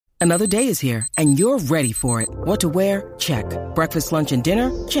Another day is here, and you're ready for it. What to wear? Check. Breakfast, lunch, and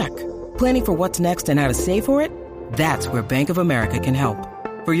dinner? Check. Planning for what's next and how to save for it? That's where Bank of America can help.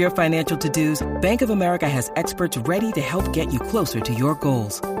 For your financial to-dos, Bank of America has experts ready to help get you closer to your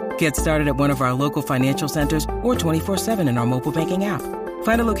goals. Get started at one of our local financial centers or 24/7 in our mobile banking app.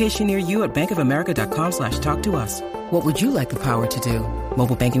 Find a location near you at bankofamerica.com/talktous. What would you like the power to do?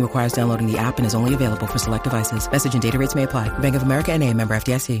 Mobile banking requires downloading the app and is only available for select devices. Message and data rates may apply. Bank of America N.A., member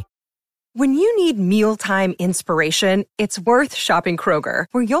FDIC. When you need mealtime inspiration, it's worth shopping Kroger,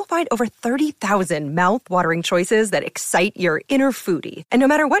 where you'll find over 30,000 mouth-watering choices that excite your inner foodie. And no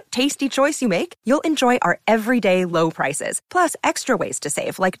matter what tasty choice you make, you'll enjoy our everyday low prices, plus extra ways to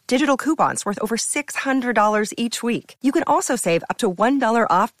save, like digital coupons worth over $600 each week. You can also save up to $1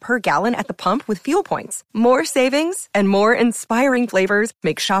 off per gallon at the pump with fuel points. More savings and more inspiring flavors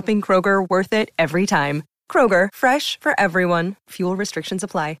make shopping Kroger worth it every time. Kroger, fresh for everyone. Fuel restrictions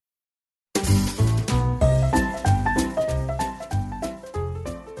apply.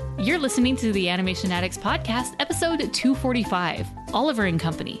 You're listening to the Animation Addicts Podcast, episode 245, Oliver and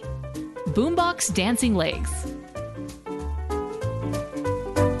Company. Boombox Dancing Legs.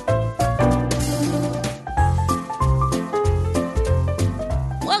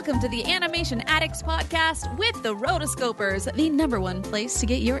 Welcome to the Animation Addicts Podcast with the Rotoscopers, the #1 place to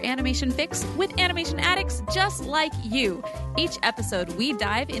get your animation fix with animation addicts just like you. Each episode, we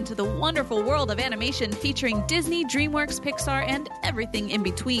dive into the wonderful world of animation featuring Disney, DreamWorks, Pixar, and everything in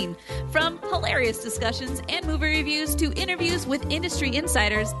between. From hilarious discussions and movie reviews to interviews with industry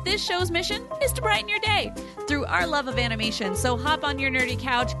insiders, this show's mission is to brighten your day through our love of animation. So hop on your nerdy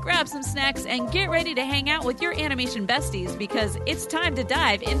couch, grab some snacks, and get ready to hang out with your animation besties because it's time to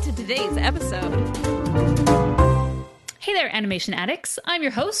dive into today's episode. Hey there, animation addicts. I'm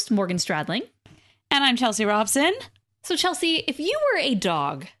your host, Morgan Stradling. And I'm Chelsea Robson. So, Chelsea, if you were a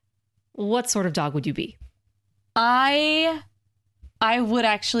dog, what sort of dog would you be? I would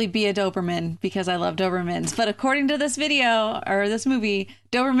actually be a Doberman because I love Dobermans. But according to this video, or this movie,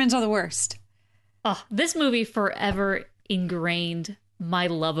 Dobermans are the worst. Oh, this movie forever ingrained my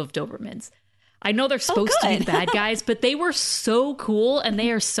love of Dobermans. I know they're supposed to be the bad guys, but they were so cool and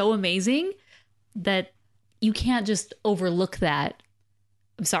they are so amazing that you can't just overlook that.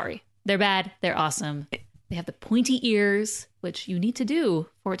 I'm sorry. They're bad. They're awesome. They have the pointy ears, which you need to do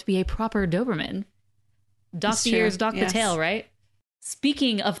for it to be a proper Doberman. Dock the ears, dock the tail, right?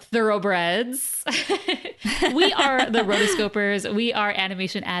 Speaking of thoroughbreds, we are the Rotoscopers. We are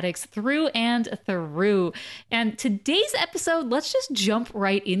animation addicts through and through. And today's episode, let's just jump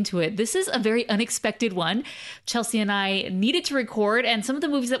right into it. This is a very unexpected one. Chelsea and I needed to record, and some of the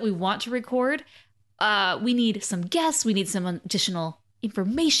movies that we want to record, we need some guests, we need some additional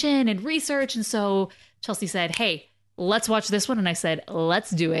information and research. And so Chelsea said, hey, let's watch this one. And I said,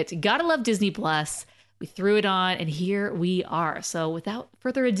 let's do it. Gotta love Disney Plus. We threw it on and here we are. So without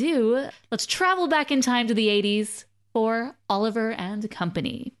further ado, let's travel back in time to the 80s for Oliver and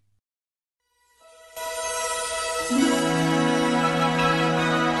Company.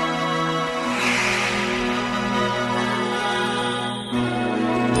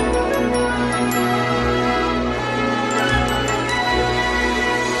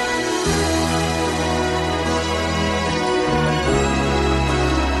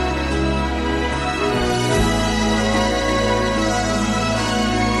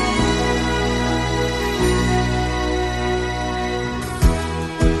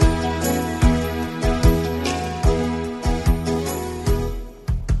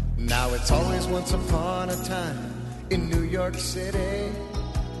 Once upon a time in New York City.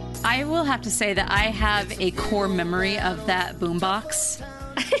 I will have to say that I have a core memory of that boombox.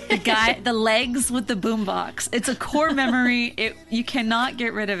 The legs with the boombox. It's a core memory. You cannot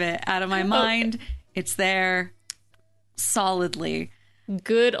get rid of it out of my mind. It's there solidly.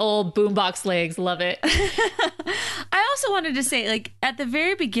 Good old boombox legs. Love it. I also wanted to say, like, at the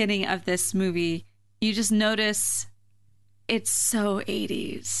very beginning of this movie, you just notice it's so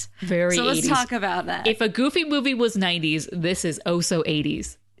 80s. Very 80s. So let's talk about that. If a Goofy movie was 90s, this is oh so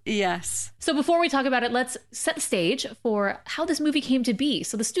 80s. Yes. So before we talk about it, let's set the stage for how this movie came to be.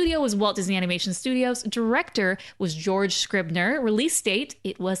 So the studio was Walt Disney Animation Studios. Director was George Scribner. Release date,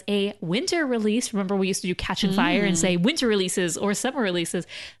 it was a winter release. Remember, we used to do Catching Fire and say winter releases or summer releases.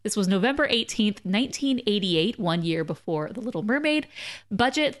 This was November 18th, 1988, 1 year before The Little Mermaid.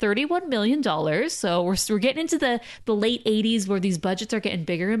 Budget, $31 million. So we're getting into the late 80s where these budgets are getting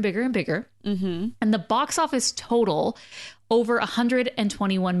bigger and bigger and bigger. Mm-hmm. And the box office total, over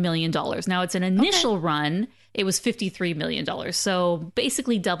 $121 million. Now, it's an initial run it was $53 million. So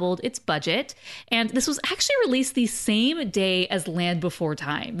basically doubled its budget. And this was actually released the same day as Land Before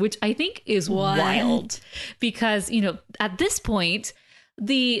Time, which I think is wild because, at this point,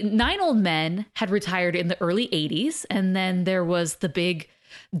 the 9 old men had retired in the early 80s. And then there was the big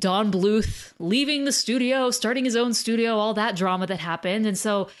Don Bluth leaving the studio, starting his own studio, all that drama that happened.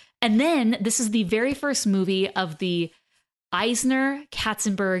 And then this is the very first movie of the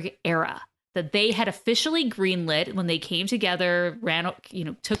Eisner-Katzenberg era that they had officially greenlit when they came together,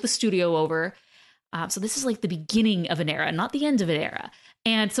 took the studio over. So this is like the beginning of an era, not the end of an era.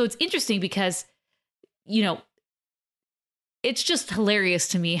 And so it's interesting because, it's just hilarious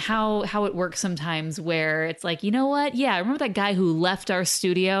to me how it works sometimes where it's like, you know what? Yeah, remember that guy who left our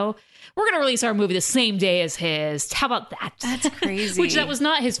studio? We're going to release our movie the same day as his. How about that? That's crazy. Which that was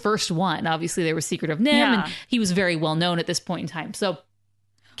not his first one. Obviously, there was Secret of NIMH, and he was very well known at this point in time. So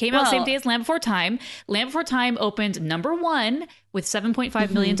came out the same day as Land Before Time. Land Before Time opened number 1 with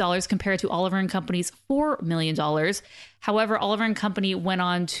 $7.5 million compared to Oliver and Company's $4 million. However, Oliver and Company went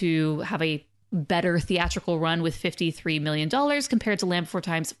on to have a better theatrical run with $53 million compared to Land Before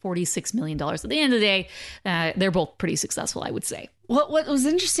Time's $46 million. At the end of the day, they're both pretty successful, I would say. What was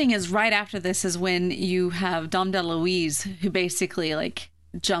interesting is right after this is when you have Dom DeLuise, who basically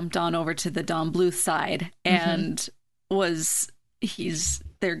jumped on over to the Don Bluth side and he's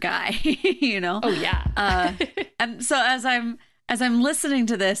their guy, Oh yeah. And so as I'm listening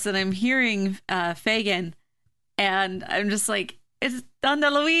to this and I'm hearing Fagin, and I'm just like, it's Don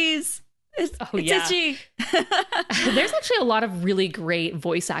DeLuise. It's itchy. There's actually a lot of really great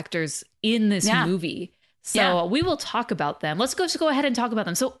voice actors in this movie. So we will talk about them. Let's go ahead and talk about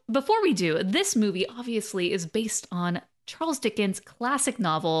them. So before we do, this movie obviously is based on Charles Dickens' classic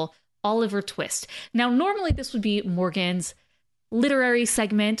novel, Oliver Twist. Now, normally this would be Morgan's literary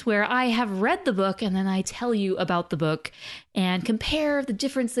segment where I have read the book and then I tell you about the book and compare the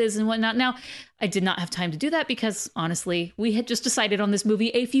differences and whatnot. Now, I did not have time to do that because honestly, we had just decided on this movie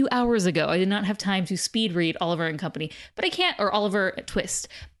a few hours ago. I did not have time to speed read Oliver and Company, or Oliver Twist,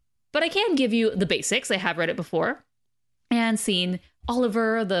 but I can give you the basics. I have read it before and seen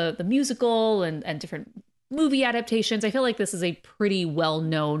Oliver, the musical and different movie adaptations. I feel like this is a pretty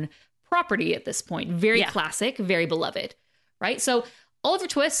well-known property at this point. Very classic, very beloved. Right? So Oliver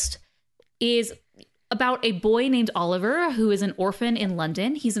Twist is about a boy named Oliver who is an orphan in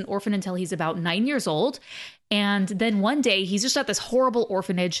London. He's an orphan until he's about 9 years old. And then one day he's just at this horrible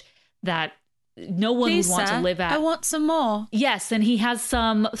orphanage that no one would want to live at. I want some more. Yes. And he has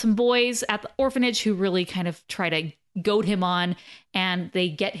some boys at the orphanage who really kind of try to goad him on, and they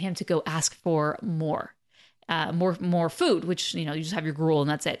get him to go ask for more food, which, you just have your gruel and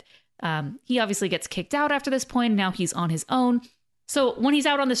that's it. He obviously gets kicked out after this point. Now he's on his own. So when he's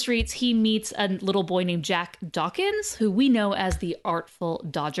out on the streets, he meets a little boy named Jack Dawkins, who we know as the Artful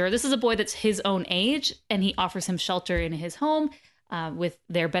Dodger. This is a boy that's his own age, and he offers him shelter in his home with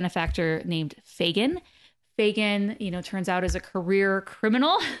their benefactor named Fagin. Fagin, turns out is a career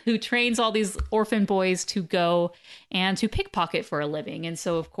criminal who trains all these orphan boys to go and to pickpocket for a living. And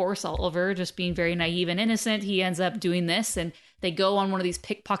so, of course, Oliver, just being very naive and innocent, he ends up doing this, and they go on one of these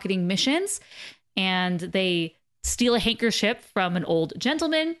pickpocketing missions, and they steal a handkerchief from an old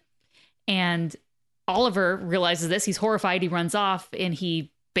gentleman. And Oliver realizes this. He's horrified. He runs off, and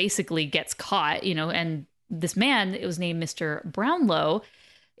he basically gets caught, and this man, it was named Mr. Brownlow.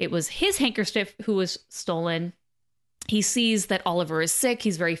 It was his handkerchief who was stolen. He sees that Oliver is sick.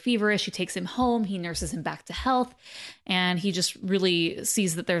 He's very feverish. He takes him home. He nurses him back to health. And he just really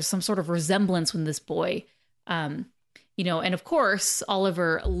sees that there's some sort of resemblance with this boy. And of course,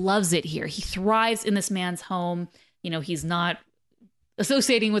 Oliver loves it here. He thrives in this man's home. He's not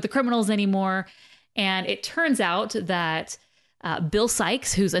associating with the criminals anymore. And it turns out that Bill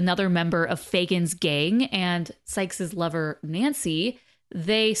Sikes, who's another member of Fagin's gang, and Sikes's lover, Nancy,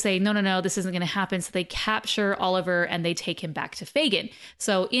 they say, no, this isn't going to happen. So they capture Oliver and they take him back to Fagin.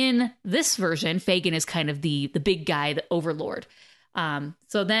 So in this version, Fagin is kind of the big guy, the overlord.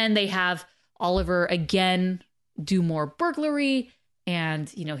 So then they have Oliver again do more burglary, and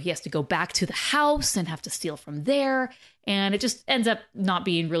he has to go back to the house and have to steal from there, and it just ends up not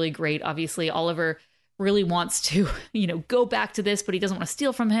being really great. Obviously, Oliver really wants to go back to this, but he doesn't want to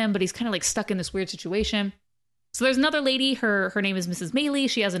steal from him, but he's kind of like stuck in this weird situation. So there's another lady, her name is Mrs. Maylie.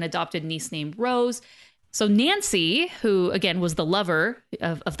 She has an adopted niece named Rose. So Nancy, who again was the lover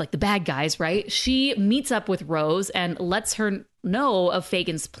of like the bad guys, right? She meets up with Rose and lets her know of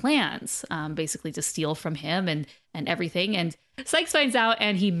Fagin's plans, basically to steal from him and everything. And Sikes finds out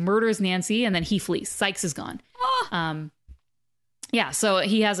and he murders Nancy, and then he flees. Sikes is gone. Yeah, so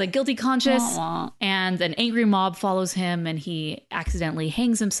he has a guilty conscience, Wah, wah. and an angry mob follows him, and he accidentally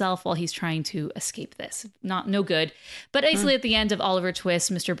hangs himself while he's trying to escape this. No good. But basically, at the end of Oliver Twist,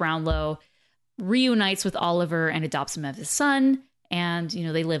 Mr. Brownlow reunites with Oliver and adopts him as his son, and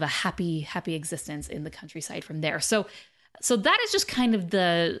they live a happy existence in the countryside from there. So that is just kind of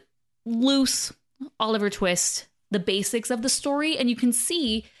the loose Oliver Twist, the basics of the story, and you can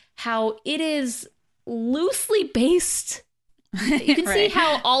see how it is loosely based. You can see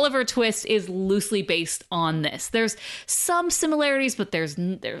how Oliver Twist is loosely based on this. There's some similarities, but there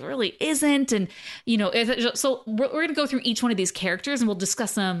really isn't. And, so we're going to go through each one of these characters and we'll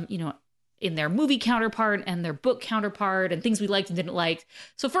discuss them, in their movie counterpart and their book counterpart and things we liked and didn't like.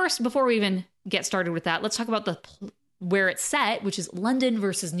 So first, before we even get started with that, let's talk about where it's set, which is London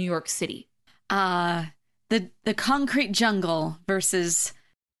versus New York City. The concrete jungle versus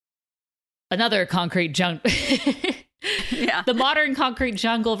another concrete jungle. Yeah. The modern concrete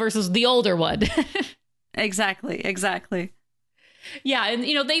jungle versus the older one. Exactly. Yeah, and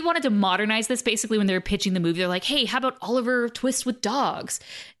they wanted to modernize this basically when they were pitching the movie. They're like, hey, how about Oliver Twist with dogs?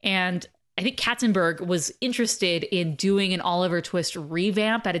 And I think Katzenberg was interested in doing an Oliver Twist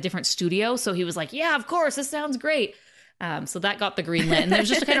revamp at a different studio. So he was like, yeah, of course, this sounds great. So that got the green light. And it was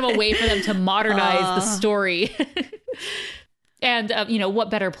just kind of a way for them to modernize the story. And, what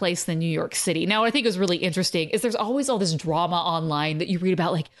better place than New York City? Now, what I think is really interesting is there's always all this drama online that you read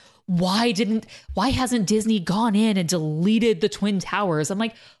about, like, why hasn't Disney gone in and deleted the Twin Towers? I'm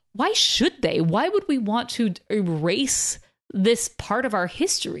like, why should they? Why would we want to erase this part of our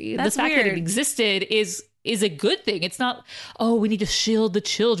history? That's the fact weird. that it existed is a good thing. It's not, oh, we need to shield the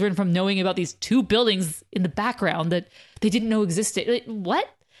children from knowing about these two buildings in the background that they didn't know existed. Like, what?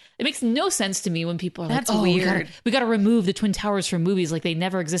 It makes no sense to me when people are That's like, oh, weird. we got to remove the Twin Towers from movies like they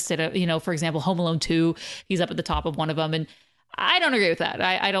never existed. For example, Home Alone 2, he's up at the top of one of them. And I don't agree with that.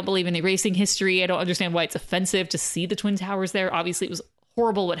 I don't believe in erasing history. I don't understand why it's offensive to see the Twin Towers there. Obviously, it was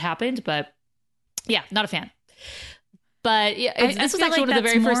horrible what happened, but yeah, not a fan. But yeah, this was actually one of the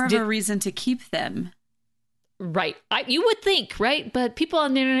very more first. Of a reason to keep them. Right. You would think, right? But people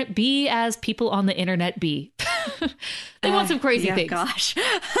on the internet be as people on the internet be. They want some crazy things. Gosh.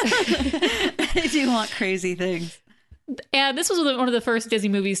 They do want crazy things. And this was one of the first Disney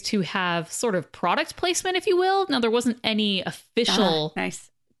movies to have sort of product placement, if you will. Now, there wasn't any official, nice.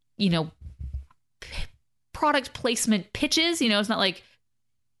 Product placement pitches. It's not like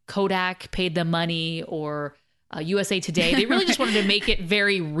Kodak paid them money or USA Today. They really just wanted to make it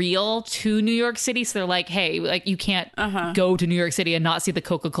very real to New York City. So they're like, hey, like you can't go to New York City and not see the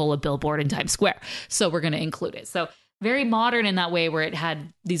Coca-Cola billboard in Times Square. So we're going to include it. So very modern in that way, where it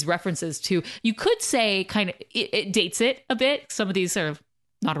had these references to, you could say it dates it a bit. Some of these are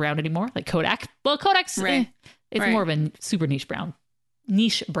not around anymore, like Kodak. Well, Kodak's, it's more of a super niche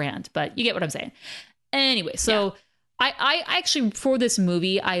brand, but you get what I'm saying. Anyway, so... Yeah. I actually, for this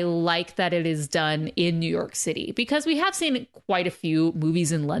movie, I like that it is done in New York City, because we have seen quite a few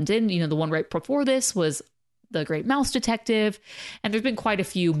movies in London. The one right before this was The Great Mouse Detective, and there's been quite a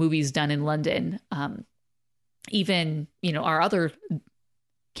few movies done in London. Even, our other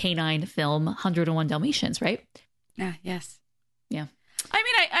canine film, 101 Dalmatians, right? Yeah, yes. Yeah. I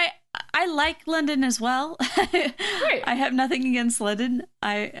mean, I like London as well. Right. I have nothing against London.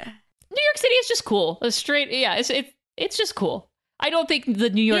 New York City is just cool. It's just cool. I don't think the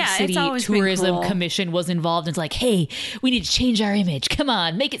New York City Tourism Commission was involved. It's like, hey, we need to change our image. Come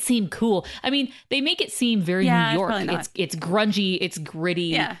on, make it seem cool. I mean, they make it seem very New York. It's grungy. It's gritty.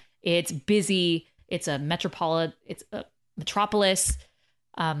 Yeah. It's busy. It's a metropolis.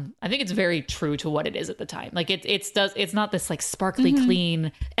 I think it's very true to what it is at the time. Like it's not this like sparkly,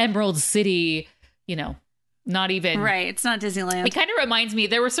 clean Emerald City, not even right. It's not Disneyland. It kind of reminds me,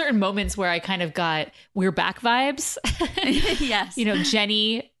 there were certain moments where I kind of got We're Back vibes. Yes.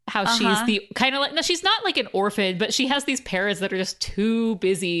 Jenny, how she's the kind of like, no, she's not like an orphan, but she has these parents that are just too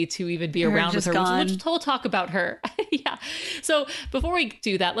busy to even be around with her. We'll talk about her. Yeah. So before we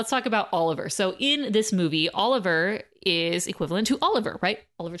do that, let's talk about Oliver. So in this movie, Oliver is equivalent to Oliver, right?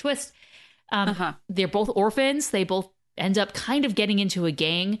 Oliver Twist. They're both orphans. They both end up kind of getting into a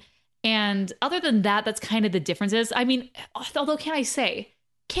gang. And other than that, that's kind of the differences. I mean, although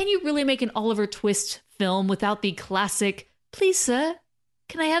can you really make an Oliver Twist film without the classic, please, sir,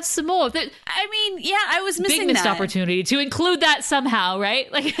 can I have some more? I mean, yeah, I was missing big missed opportunity to include that somehow,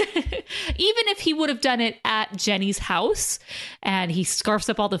 right? Like, even if he would have done it at Jenny's house and he scarfs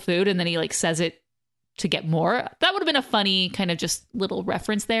up all the food and then he like says it to get more, that would have been a funny kind of just little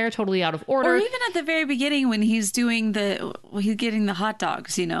reference there, totally out of order. Or even at the very beginning when he's getting the hot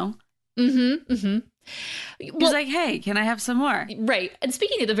dogs, He's like, hey, can I have some more? Right. And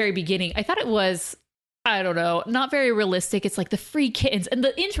speaking at the very beginning, I thought it was, I don't know, not very realistic. It's like the free kittens. And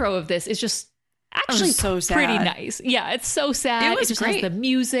the intro of this is just actually so sad. Pretty nice. Yeah, it's so sad. It just has the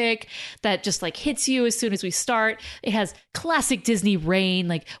music that just like hits you as soon as we start. It has classic Disney rain.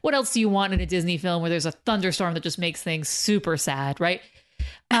 Like, what else do you want in a Disney film where there's a thunderstorm that just makes things super sad, right?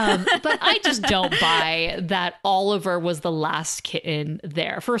 But I just don't buy that Oliver was the last kitten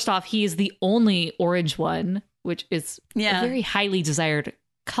there. First off, he is the only orange one, which is a very highly desired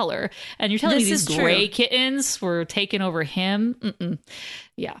color. And you're telling me these gray kittens were taking over him?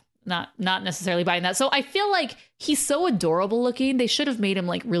 Yeah, not necessarily buying that. So I feel like he's so adorable looking. They should have made him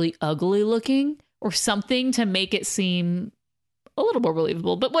like really ugly looking or something to make it seem a little more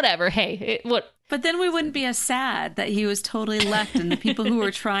believable. But whatever. Hey, But then we wouldn't be as sad that he was totally left and the people who were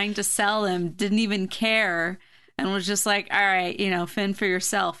trying to sell him didn't even care and was just like, all right, fend for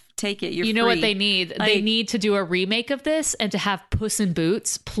yourself. Take it. You're You know free. what they need? Like, they need to do a remake of this and to have Puss in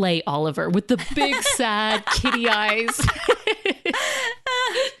Boots play Oliver with the big, sad kitty eyes.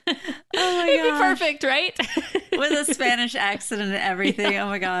 Oh my It'd be gosh. perfect, right? With a Spanish accent and everything. Oh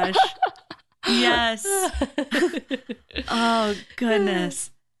my gosh. Yes. Oh,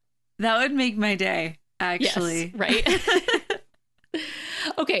 goodness. That would make my day, actually. Yes, right?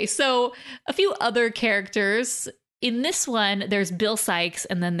 Okay, so a few other characters. In this one, there's Bill Sikes,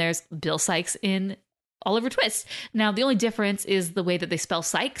 and then there's Bill Sikes in Oliver Twist. Now, the only difference is the way that they spell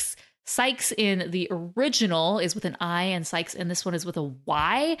Sikes. Sikes in the original is with an I, and Sikes in this one is with a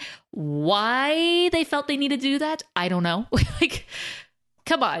Y. Why they felt they needed to do that, I don't know. Like,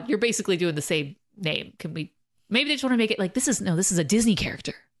 come on, you're basically doing the same name. Can we? Maybe they just want to make it like this is a Disney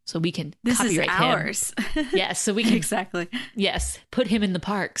character. So we can copyright ours. him. Yes, so we can Exactly. Yes, put him in the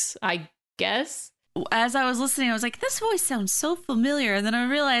parks, I guess. As I was listening, I was like, this voice sounds so familiar. And then I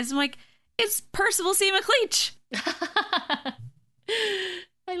realized, I'm like, it's Percival C. McLeach.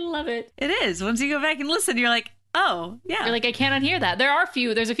 I love it. It is. Once you go back and listen, you're like, oh, yeah. You're like, I can't unhear that.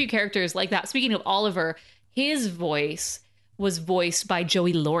 There's a few characters like that. Speaking of Oliver, his voice was voiced by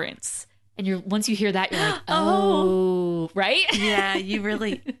Joey Lawrence. And once you hear that, you're like, oh, right? Yeah, you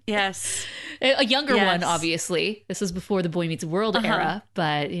really, yes. A younger one, obviously. This was before the Boy Meets World era,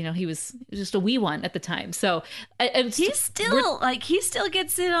 but he was just a wee one at the time. So he still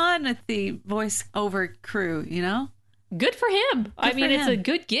gets it on with the voice-over crew, Good for him. It's a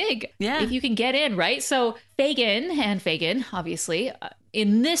good gig. Yeah. If you can get in, right? So Fagin, obviously,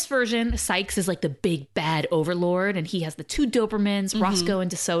 in this version, Sikes is like the big bad overlord, and he has the two Dobermans, Roscoe and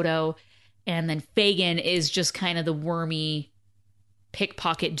DeSoto. And then Fagin is just kind of the wormy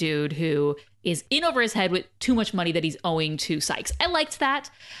pickpocket dude who is in over his head with too much money that he's owing to Sikes. I liked that.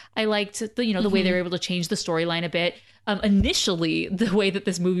 I liked the way they were able to change the storyline a bit. Initially, the way that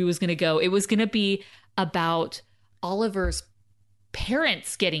this movie was going to go, it was going to be about Oliver's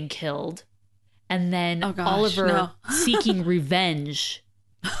parents getting killed and then Oliver seeking revenge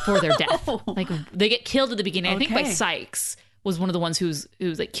for their death. Like they get killed at the beginning. I think by Sikes was one of the ones who's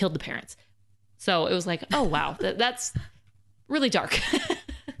like killed the parents. So it was like, oh wow, that's really dark.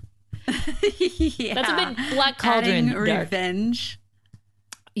 Yeah. That's a bit Black Cauldron dark. Revenge.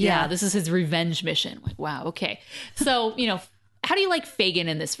 Yeah, this is his revenge mission. Like, wow, okay. So, how do you like Fagin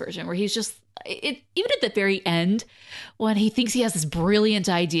in this version where he's just, even at the very end, when he thinks he has this brilliant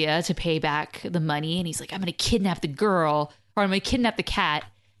idea to pay back the money and he's like, I'm going to kidnap the girl or I'm going to kidnap the cat.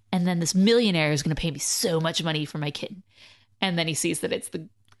 And then this millionaire is going to pay me so much money for my kitten. And then he sees that it's the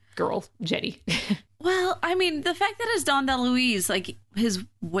girl, Jenny. Well, the fact that it's Don DeLuise, like his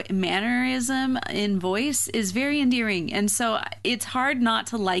mannerism in voice is very endearing. And so it's hard not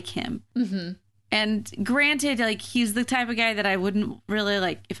to like him. Mm-hmm. And granted, like he's the type of guy that I wouldn't really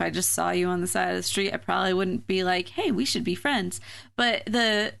like if I just saw you on the side of the street. I probably wouldn't be like, hey, we should be friends. But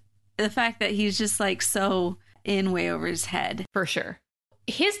the fact that he's just like so in way over his head. For sure.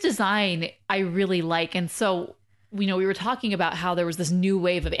 His design, I really like. And so, we were talking about how there was this new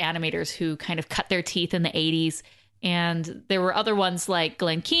wave of animators who kind of cut their teeth in the 80s. And there were other ones like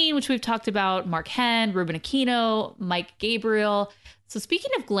Glenn Keane, which we've talked about, Mark Henn, Ruben Aquino, Mike Gabriel. So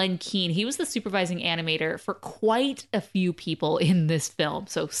speaking of Glenn Keane, he was the supervising animator for quite a few people in this film.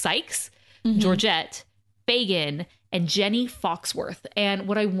 So Sikes, Georgette, Fagin, and Jenny Foxworth. And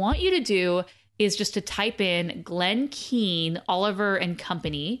what I want you to do is just to type in Glenn Keane, Oliver and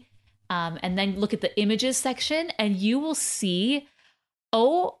Company, and then look at the images section, and you will see,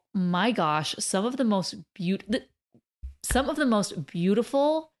 oh my gosh, some of the most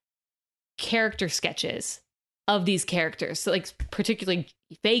beautiful character sketches of these characters. So like particularly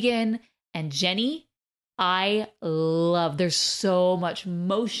Fagin and Jenny. I love, there's so much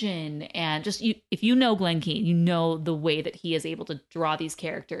motion, and just if you know Glen Keane, you know the way that he is able to draw these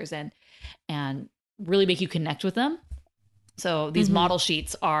characters and really make you connect with them. So these model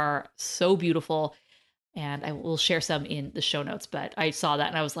sheets are so beautiful, and I will share some in the show notes, but I saw that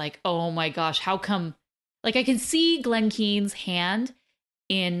and I was like, oh my gosh, how come, like I can see Glen Keane's hand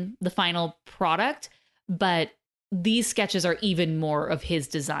in the final product, but these sketches are even more of his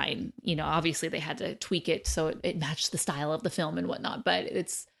design. You know, obviously they had to tweak it so it matched the style of the film and whatnot, but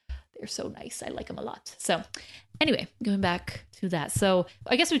they're so nice. I like them a lot. So anyway, going back to that. So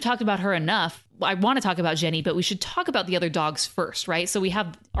I guess we've talked about her enough. I want to talk about Jenny, but we should talk about the other dogs first, right? So we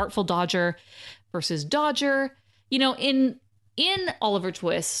have Artful Dodger versus Dodger. You know, in Oliver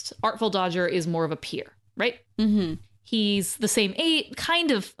Twist, Artful Dodger is more of a peer, right? Mm-hmm. He's the same age,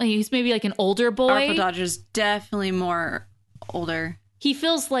 kind of. He's maybe like an older boy. Artful Dodger's definitely more older. He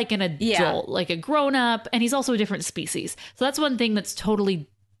feels like an adult, like a grown-up, and he's also a different species. So that's one thing that's totally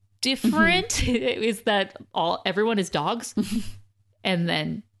different, is that everyone is dogs, and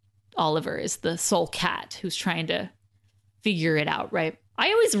then Oliver is the sole cat who's trying to figure it out, right?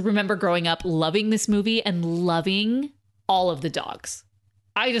 I always remember growing up loving this movie and loving all of the dogs.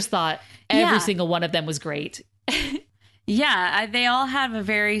 I just thought every single one of them was great. Yeah, they all have a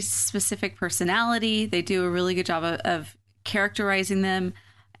very specific personality. They do a really good job of characterizing them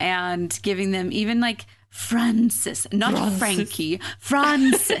and giving them even like Francis, not Frankie,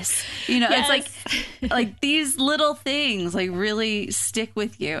 Francis. You know, Yes. It's like these little things like really stick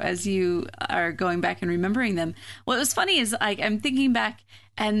with you as you are going back and remembering them. What was funny is like I'm thinking back,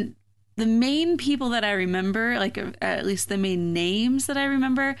 and the main people that I remember, like at least the main names that I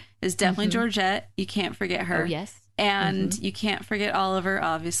remember, is definitely Georgette. You can't forget her. Oh, yes. And you can't forget Oliver,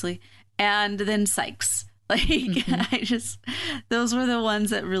 obviously. And then Sykes. Like, those were the ones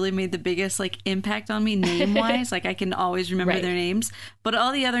that really made the biggest, like, impact on me name-wise. Like, I can always remember their names. But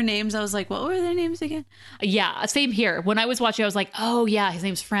all the other names, I was like, what were their names again? Yeah, same here. When I was watching, I was like, oh, yeah, his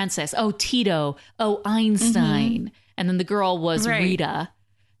name's Francis. Oh, Tito. Oh, Einstein. And then the girl was Rita,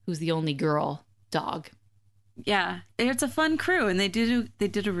 who's the only girl dog. Yeah, it's a fun crew, and they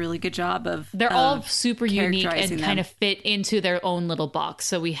did a really good job of. They're all super unique and characterizing kind them. of fit into their own little box.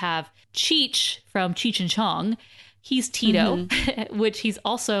 So we have Cheech from Cheech and Chong. He's Tito, which he's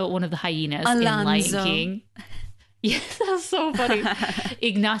also one of the hyenas in Lion Alonzo. King. Yes, that's so funny.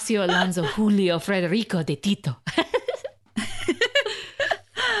 Ignacio Alonso Julio Federico de Tito.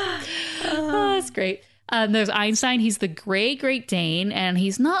 Oh, that's great. There's Einstein. He's the gray Great Dane, and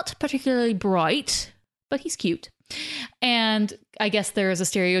he's not particularly bright, but he's cute. And I guess there is a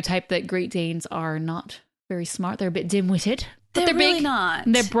stereotype that Great Danes are not very smart. They're a bit dim-witted. But they're really big. not.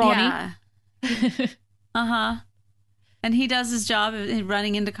 And they're brawny. Yeah. And he does his job of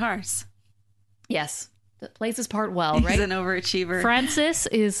running into cars. Yes. That plays his part well, He's right? an overachiever. Francis.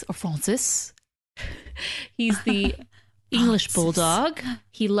 He's the English bulldog.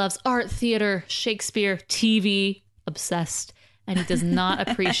 He loves art, theater, Shakespeare, TV, obsessed. And he does not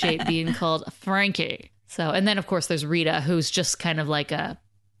appreciate being called Frankie. So, and then of course there's Rita, who's just kind of like a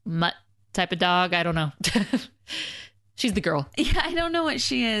mutt type of dog. I don't know. She's the girl. Yeah, I don't know what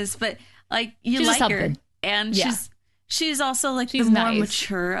she is, but like you She's like her, something. and Yeah. she's also like She's the more nice.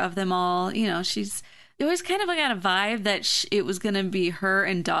 mature of them all. You know, it always kind of got a vibe that it was going to be her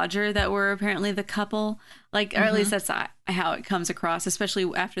and Dodger that were apparently the couple. Like, or at least that's how it comes across, especially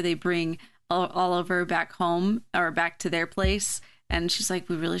after they bring Oliver back home or back to their place. And she's like,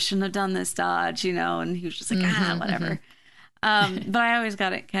 we really shouldn't have done this, Dodge, you know? And he was just like, whatever. But I always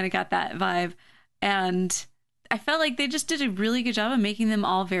got that vibe. And I felt like they just did a really good job of making them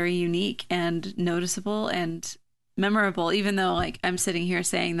all very unique and noticeable and memorable. Even though like I'm sitting here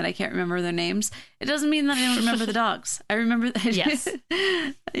saying that I can't remember their names, it doesn't mean that I don't remember the dogs. I remember that. Yes.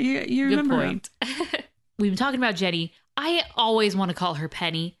 you remember Good point. We've been talking about Jenny. I always want to call her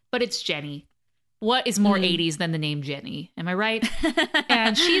Penny, but it's Jenny. What is more 80s than the name Jenny? Am I right?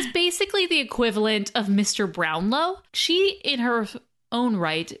 And she's basically the equivalent of Mr. Brownlow. She, in her own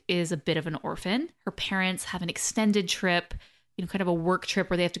right, is a bit of an orphan. Her parents have an extended trip, kind of a work trip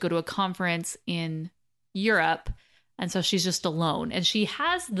where they have to go to a conference in Europe. And so she's just alone. And she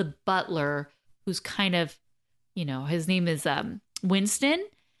has the butler who's kind of, his name is Winston.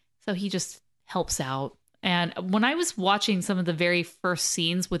 So he just helps out. And when I was watching some of the very first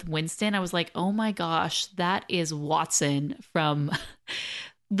scenes with Winston, I was like, oh my gosh, that is Watson from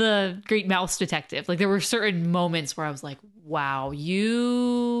The Great Mouse Detective. Like there were certain moments where I was like, wow,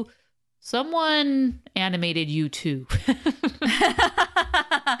 someone animated you too.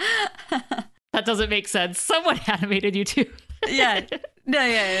 That doesn't make sense. Someone animated you too. Yeah. No,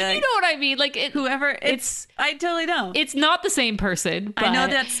 yeah. Like, you know what I mean? Like whoever, I totally know. It's not the same person. But I know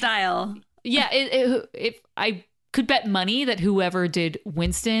that style. Yeah, if I could bet money that whoever did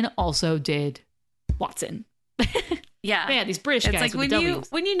Winston also did Watson. Yeah, these British guys. It's like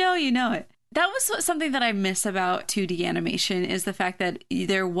when you know it. That was something that I miss about 2D animation, is the fact that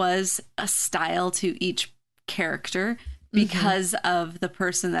there was a style to each character because of the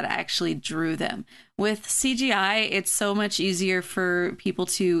person that actually drew them. With CGI, it's so much easier for people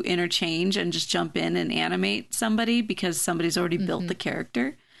to interchange and just jump in and animate somebody because somebody's already built the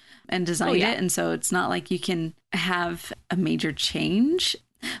character and designed it. And so it's not like you can have a major change.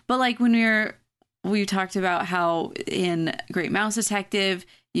 But like when we talked about how in Great Mouse Detective,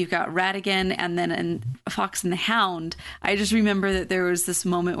 you've got Ratigan, and then in Fox and the Hound, I just remember that there was this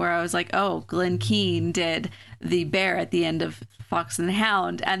moment where I was like, oh, Glenn Keane did the bear at the end of Fox and the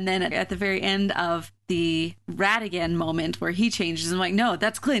Hound. And then at the very end of the Ratigan moment where he changes, I'm like, no,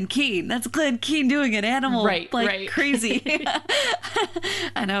 that's Glenn Keane. That's Glenn Keane doing an animal crazy.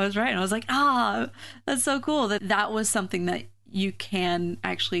 And I was right. And I was like, that's so cool. That was something that you can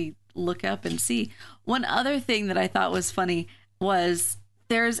actually look up and see. One other thing that I thought was funny was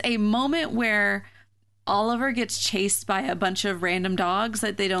there's a moment where Oliver gets chased by a bunch of random dogs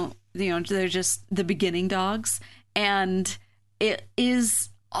that they don't, they're just the beginning dogs. And it is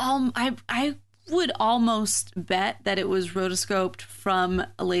I would almost bet that it was rotoscoped from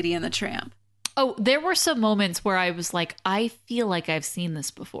Lady and the Tramp. Oh, there were some moments where I was like, I feel like I've seen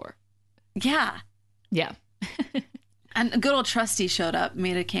this before. Yeah. Yeah. And good old Trusty showed up,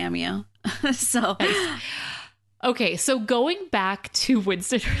 made a cameo. So okay, so going back to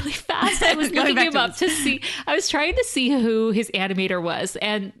Winston really fast, I was looking him up to see, I was trying to see who his animator was.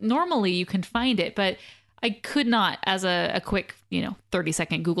 And normally you can find it, but I could not as a quick,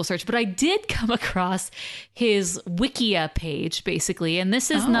 30-second Google search. But I did come across his Wikia page, basically. And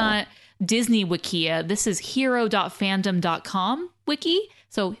this is not Disney Wikia. This is hero.fandom.com wiki.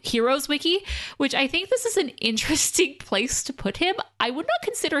 So Heroes Wiki, which I think this is an interesting place to put him. I would not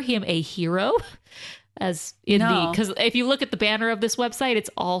consider him a hero. Because if you look at the banner of this website, it's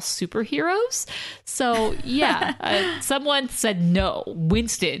all superheroes. So yeah, someone said no,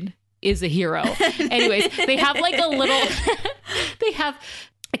 Winston is a hero. Anyways, they have like they have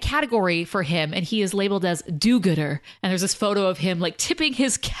a category for him, and he is labeled as do-gooder. And there's this photo of him like tipping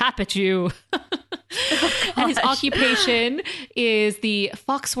his cap at you. And his occupation is the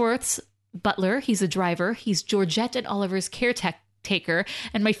Foxworth's butler. He's a driver. He's Georgette and Oliver's caretaker.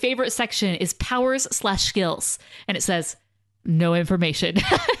 And my favorite section is powers/skills. And it says, no information.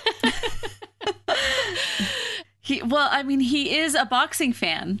 He is a boxing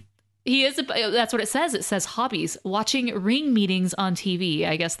fan. He is. That's what it says. It says hobbies, watching ring meetings on TV.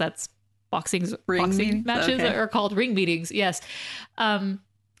 I guess that's boxing matches are called ring meetings. Yes.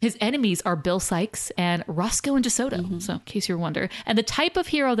 His enemies are Bill Sykes and Roscoe and DeSoto. So in case you're wondering. And the type of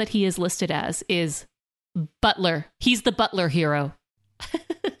hero that he is listed as is butler. He's the butler hero.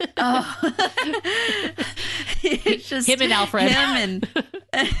 It's just him and Alfred. Him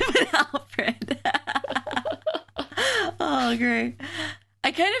and Alfred. Oh, great.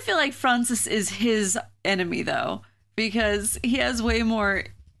 I kind of feel like Francis is his enemy, though, because he has way more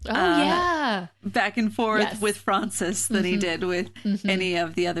back and forth with Francis than he did with any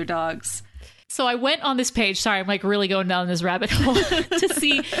of the other dogs. So I went on this page. Sorry, I'm like really going down this rabbit hole to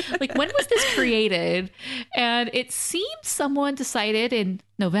see like when was this created? And it seems someone decided in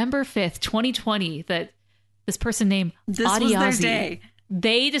November 5th, 2020 that this person named Adiazi, was their day.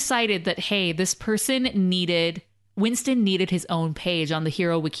 They decided that, hey, this person Winston needed his own page on the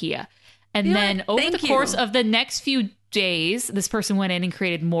Hero Wikia. And then over the course of the next few days, this person went in and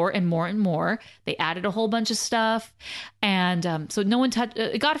created more and more and more. They added a whole bunch of stuff. And so no one got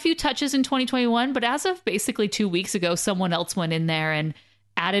a few touches in 2021. But as of basically 2 weeks ago, someone else went in there and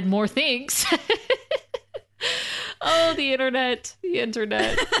added more things. Oh, the internet. Internet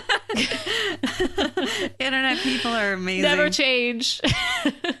people are amazing. Never change.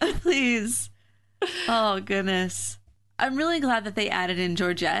 Please. Oh, goodness. I'm really glad that they added in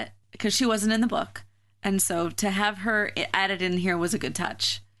Georgette because she wasn't in the book. And so to have her added in here was a good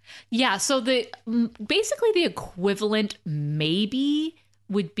touch. Yeah. So basically the equivalent maybe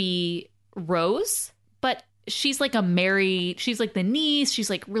would be Rose, but she's like she's like the niece. She's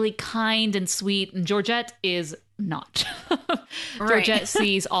like really kind and sweet. And Georgette is not. Georgette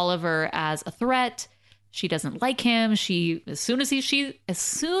sees Oliver as a threat. She doesn't like him. As soon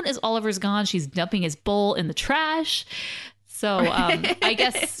as Oliver's gone, she's dumping his bowl in the trash. So I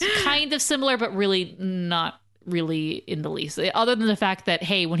guess kind of similar, but really not really in the least. Other than the fact that,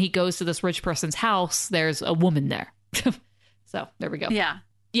 hey, when he goes to this rich person's house, there's a woman there. So there we go. Yeah.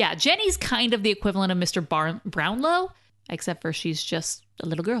 Yeah, Jenny's kind of the equivalent of Mr. Brownlow, except for she's just a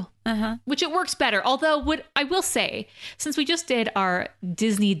little girl, which it works better. Although, what I will say, since we just did our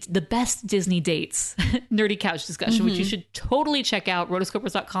the best Disney dates nerdy couch discussion, which you should totally check out,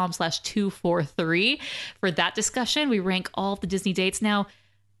 rotoscopers.com/243 for that discussion. We rank all of the Disney dates. Now,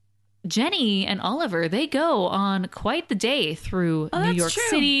 Jenny and Oliver, they go on quite the day through New York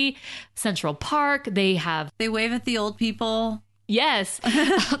City, Central Park. They wave at the old people. Yes,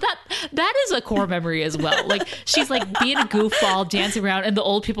 that is a core memory as well. Like, she's like being a goofball, dancing around, and the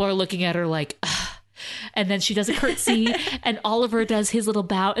old people are looking at her like, ugh. And then she does a curtsy, and Oliver does his little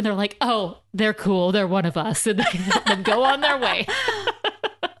bow, and they're like, oh, they're cool, they're one of us, and they let them go on their way.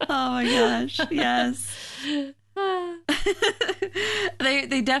 Oh my gosh, yes.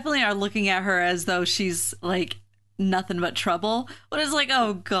 They definitely are looking at her as though she's like nothing but trouble. But it's like,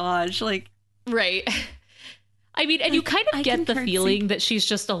 oh gosh, like, right. I mean, and you kind of get the feeling that she's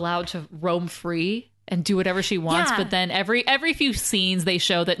just allowed to roam free and do whatever she wants. Yeah. But then every few scenes they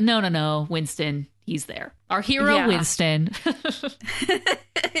show that no, Winston, he's there. Our hero, Winston.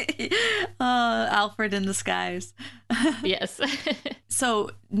 Alfred in disguise. Yes. So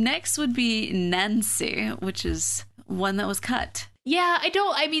next would be Nancy, which is one that was cut. Yeah, I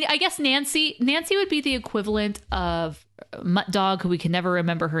guess Nancy would be the equivalent of Mutt Dog, who we can never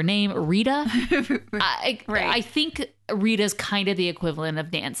remember her name, Rita. Right. I think Rita's kind of the equivalent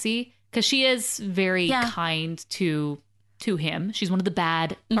of Nancy, because she is very kind to him. She's one of the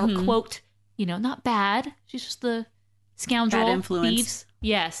bad, or quote, not bad. She's just the scoundrel. Bad influence. Thieves.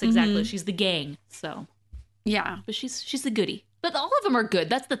 Yes, exactly. She's the gang. So yeah, but she's the goodie. But all of them are good.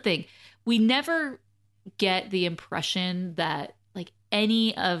 That's the thing. We never get the impression that like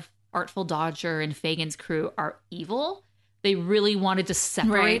any of Artful Dodger and Fagin's crew are evil. They really wanted to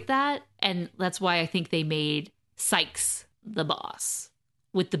separate that, and that's why I think they made Sykes the boss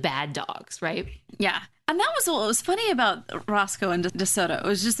with the bad dogs, right? Yeah. And that was what was funny about Roscoe and DeSoto. It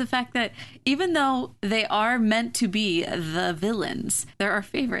was just the fact that even though they are meant to be the villains, they're our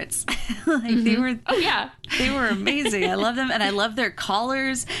favorites. They were they were amazing. I love them, and I love their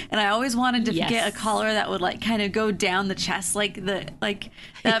collars, and I always wanted to get a collar that would like kind of go down the chest like that, but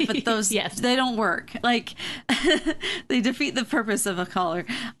those they don't work. Like they defeat the purpose of a collar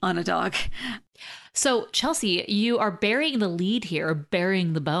on a dog. So, Chelsea, you are burying the lead here,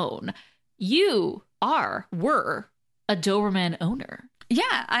 burying the bone. You were a Doberman owner.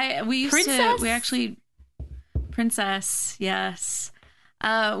 Yeah, we used Princess? to. We actually Princess, yes.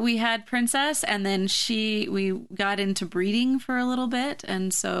 We had Princess, and then we got into breeding for a little bit,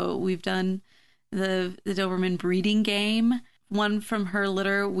 and so we've done the Doberman breeding game. One from her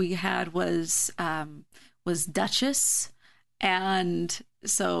litter we had was Duchess, and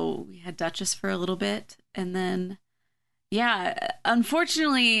so we had Duchess for a little bit, and then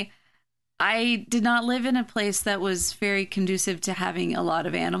unfortunately I did not live in a place that was very conducive to having a lot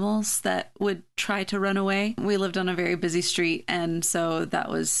of animals that would try to run away. We lived on a very busy street, and so it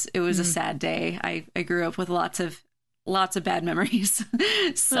was a sad day. I grew up with lots of bad memories.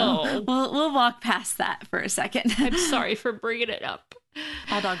 So we'll walk past that for a second. I'm sorry for bringing it up.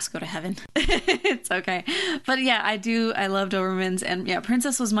 All dogs go to heaven. It's okay. But yeah, I love Dobermans, and yeah,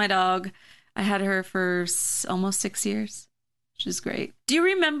 Princess was my dog. I had her for almost 6 years. She's great. Do you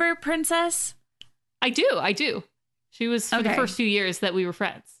remember Princess? I do. She was for the first few years that we were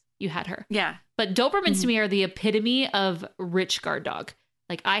friends. You had her. Yeah. But Dobermans to me are the epitome of rich guard dog.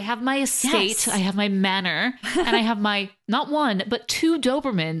 Like, I have my estate, I have my manor, and I have my, not one, but 2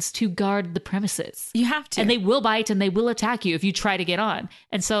 Dobermans to guard the premises. You have to. And they will bite and they will attack you if you try to get on.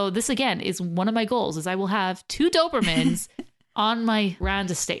 And so this, again, is one of my goals, is I will have 2 Dobermans on my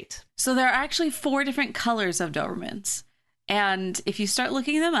grand estate. So there are actually 4 different colors of Dobermans. And if you start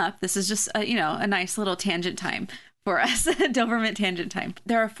looking them up, this is just a nice little tangent time for us, Doberman tangent time.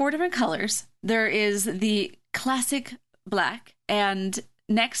 There are 4 different colors. There is the classic black, and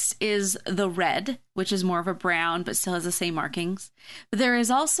next is the red, which is more of a brown, but still has the same markings. But there is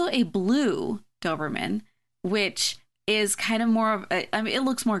also a blue Doberman, which is kind of more of it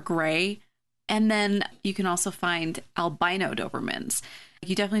looks more gray. And then you can also find albino Dobermans.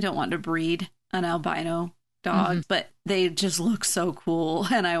 You definitely don't want to breed an albino dog, but they just look so cool,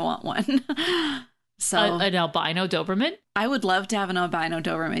 and I want one. So an albino Doberman? I would love to have an albino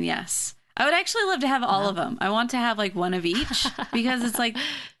Doberman, yes. I would actually love to have all of them. I want to have like one of each, because it's like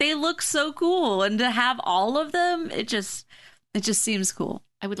they look so cool, and to have all of them, it just seems cool.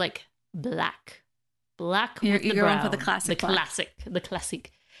 I would like black with you're the going brown. for the classic The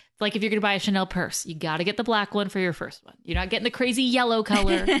classic. It's like if you're gonna buy a Chanel purse, you got to get the black one for your first one. You're not getting the crazy yellow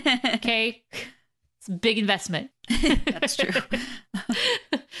color. Okay. It's a big investment. That's true.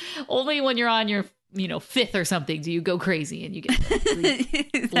 Only when you're on your, fifth or something do you go crazy and you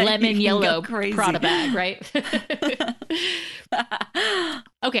get lemon yellow Prada bag, right?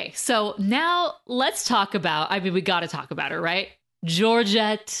 Okay, so now let's talk about, we got to talk about her, right?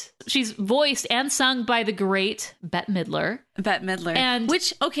 Georgette. She's voiced and sung by the great Bette Midler. Bette Midler. And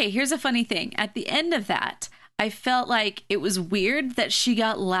here's a funny thing. At the end of that, I felt like it was weird that she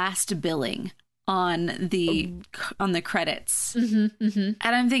got last billing on the credits. And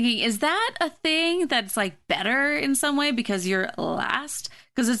I'm thinking, is that a thing that's like better in some way because you're last?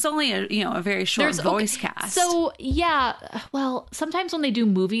 Because it's only a very short voice cast. So yeah, well, sometimes when they do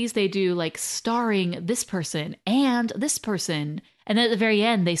movies, they do like starring this person, and then at the very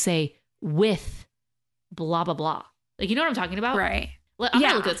end they say with blah blah blah. Like, you know what I'm talking about? Right. I'm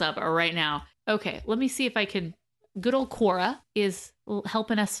gonna look this up right now. Okay, let me see if I can. Good old Quora is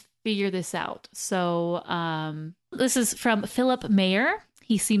helping us figure this out. So this is from Philip Mayer.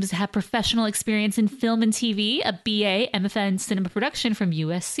 He seems to have professional experience in film and TV, a BA, MFA in cinema production from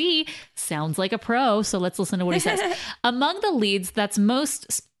USC. Sounds like a pro. So let's listen to what he says. Among the leads, that's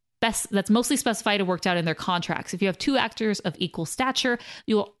mostly specified and worked out in their contracts. If you have two actors of equal stature,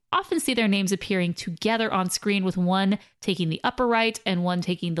 you will often see their names appearing together on screen, with one taking the upper right and one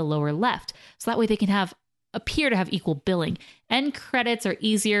taking the lower left. So that way they can appear to have equal billing. End credits are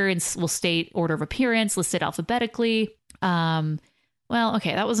easier and will state order of appearance listed alphabetically. Well,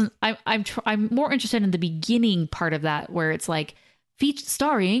 okay, that wasn't. I'm more interested in the beginning part of that, where it's like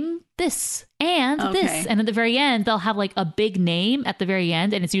starring this and this, and at the very end they'll have like a big name at the very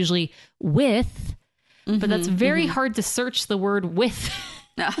end, and it's usually with. But that's very hard to search the word with.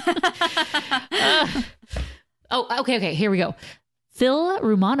 Okay, here we go. Phil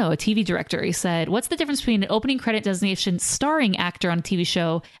Romano, a TV director, he said, "What's the difference between an opening credit designation starring actor on a TV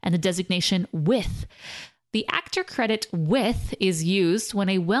show and the designation with? The actor credit with is used when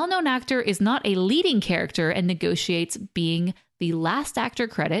a well-known actor is not a leading character and negotiates being the last actor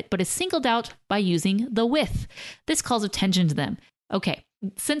credit, but is singled out by using the with. This calls attention to them." Okay,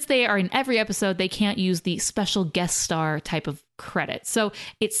 since they are in every episode, they can't use the special guest star type of credit. So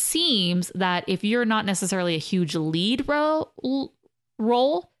it seems that if you're not necessarily a huge lead role,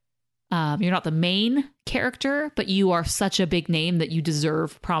 you're not the main character, but you are such a big name that you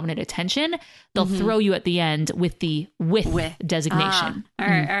deserve prominent attention, they'll throw you at the end with the with designation. All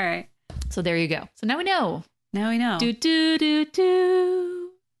right. So there you go. So now we know. Do, do, do, do.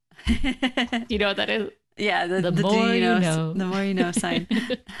 You know what that is? Yeah, the more you know. The more you know sign.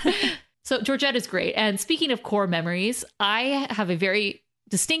 So Georgette is great. And speaking of core memories, I have a very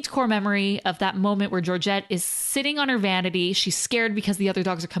distinct core memory of that moment where Georgette is sitting on her vanity. She's scared because the other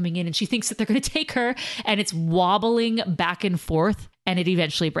dogs are coming in and she thinks that they're going to take her, and it's wobbling back and forth and it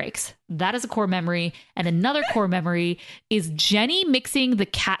eventually breaks. That is a core memory. And another core memory is Jenny mixing the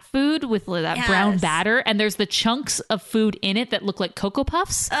cat food with that brown batter, and there's the chunks of food in it that look like Cocoa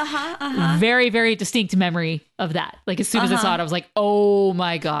Puffs. Very, very distinct memory of that. Like, as soon as I saw it, I was like, oh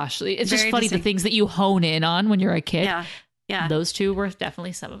my gosh. It's very just funny, distinct. The things that you hone in on when you're a kid. Yeah. Those two were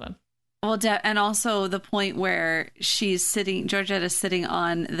definitely some of them. Well, and also the point where Georgette is sitting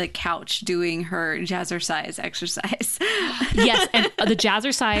on the couch doing her jazzercise exercise. Yes, and the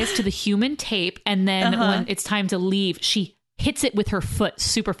jazzercise to the human tape, and then when it's time to leave, she hits it with her foot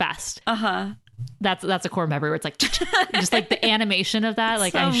super fast. That's a core memory where it's like just like the animation of that.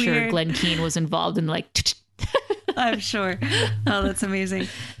 Like, so I'm sure Glenn Keane was involved in like. I'm sure. Oh, that's amazing.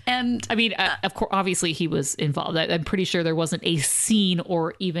 And I mean, of course, obviously he was involved. I'm pretty sure there wasn't a scene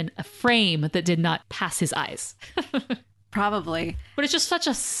or even a frame that did not pass his eyes. Probably. But it's just such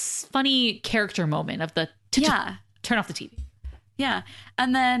a funny character moment of the turn off the TV. Yeah.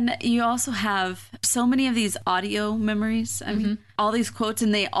 And then you also have so many of these audio memories. I mean, all these quotes,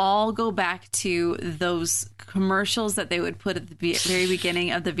 and they all go back to those commercials that they would put at the very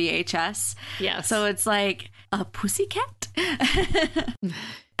beginning of the VHS. Yes. So it's like a pussycat.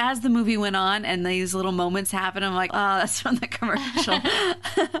 As the movie went on and these little moments happen, I'm like, oh, that's from the commercial.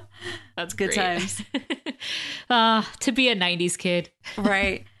 That's good times. To be a 90s kid.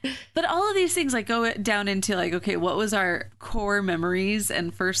 Right. But all of these things like go down into like, okay, what was our core memories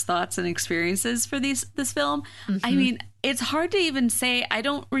and first thoughts and experiences for this film? I mean, it's hard to even say. I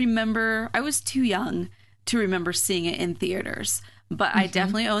don't remember. I was too young to remember seeing it in theaters, but I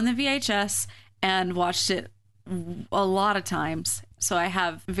definitely own the VHS and watched it a lot of times. So I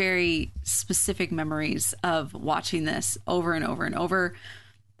have very specific memories of watching this over and over and over.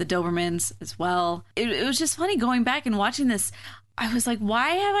 The Dobermans as well. It was just funny going back and watching this. I was like, why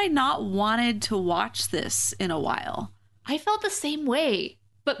have I not wanted to watch this in a while? I felt the same way.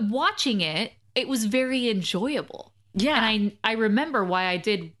 But watching it, it was very enjoyable. Yeah. And I remember why I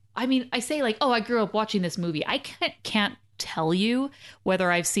did. I mean, I say like, oh, I grew up watching this movie. I can't tell you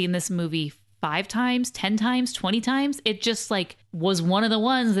whether I've seen this movie 5 times, 10 times, 20 times. It just like was one of the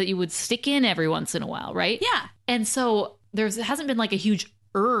ones that you would stick in every once in a while, right? Yeah. And so it hasn't been like a huge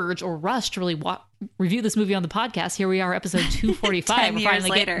urge or rush to really review this movie on the podcast. Here we are, episode 245. We're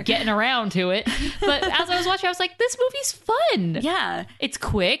finally getting around to it. But as I was watching, I was like, this movie's fun. Yeah. It's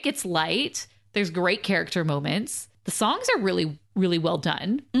quick. It's light. There's great character moments. The songs are really, really well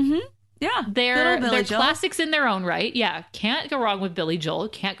done. Mm-hmm. Yeah. They're classics in their own right. Yeah. Can't go wrong with Billy Joel.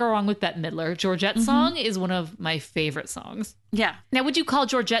 Can't go wrong with Bette Midler. Georgette's song is one of my favorite songs. Yeah. Now, would you call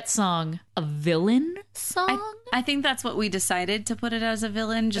Georgette's song a villain song? I think that's what we decided to put it as, a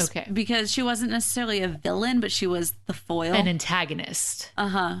villain, just because she wasn't necessarily a villain, but she was the foil. An antagonist.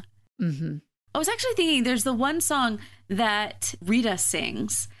 Uh-huh. Mm-hmm. I was actually thinking there's the one song that Rita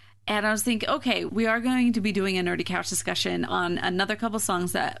sings. And I was thinking, okay, we are going to be doing a Nerdy Couch discussion on another couple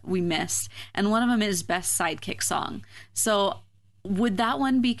songs that we missed. And one of them is Best Sidekick Song. So would that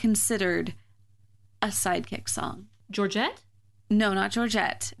one be considered a sidekick song? Georgette? No, not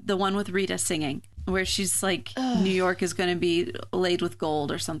Georgette. The one with Rita singing, where she's like, New York is going to be laid with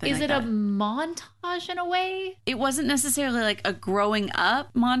gold or something like that. Is it a montage in a way? It wasn't necessarily like a growing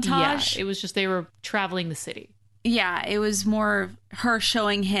up montage. Yeah, it was just they were traveling the city. Yeah, it was more her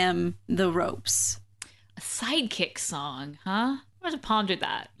showing him the ropes. A sidekick song, huh? I have to ponder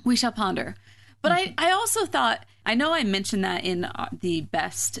that. We shall ponder. But I also thought, I know I mentioned that in the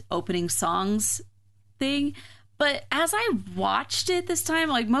best opening songs thing, but as I watched it this time,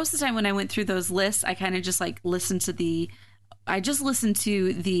 like most of the time when I went through those lists, I kind of just like listened to the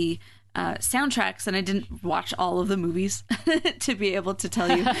soundtracks, and I didn't watch all of the movies to be able to tell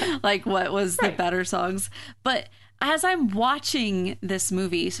you like what was the better songs. But as I'm watching this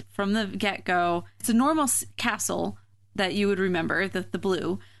movie from the get-go, it's a normal castle that you would remember, the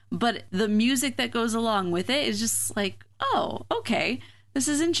blue, but the music that goes along with it is just like, oh, okay, this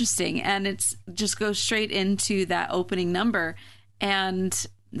is interesting. And it's just goes straight into that opening number and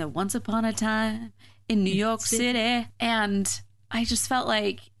the Once Upon a Time in New York City. And I just felt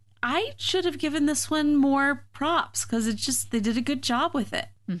like I should have given this one more props because they did a good job with it.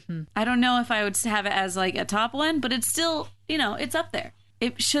 Mm-hmm. I don't know if I would have it as like a top one, but it's still, it's up there.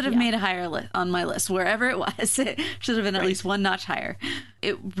 It should have made a higher on my list. Wherever it was, it should have been at least one notch higher.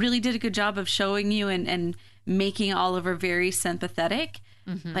 It really did a good job of showing you and making Oliver very sympathetic.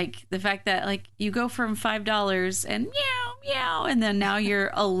 Mm-hmm. Like the fact that like you go from $5 and meow, meow, and then now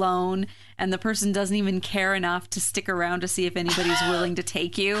you're alone and the person doesn't even care enough to stick around to see if anybody's willing to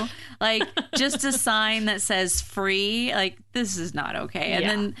take you. Like just a sign that says free, like this is not okay. And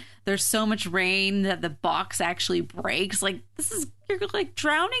then there's so much rain that the box actually breaks. Like you're like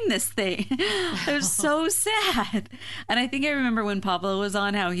drowning this thing. It was so sad. And I think I remember when Pablo was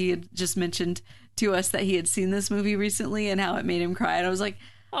on how he had just mentioned to us that he had seen this movie recently and how it made him cry. And I was like,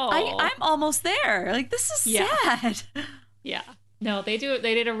 I'm almost there. Like, this is sad. Yeah. No, they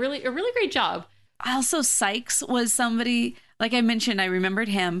did a really great job. Also, Sykes was somebody, like I mentioned, I remembered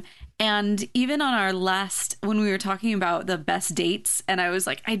him. And even on our last, when we were talking about the best dates, and I was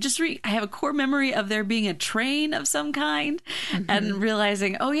like, I have a core memory of there being a train of some kind and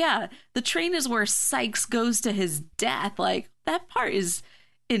realizing, oh yeah, the train is where Sykes goes to his death. Like, that part is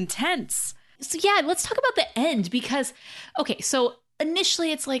intense. So yeah, let's talk about the end because, okay, so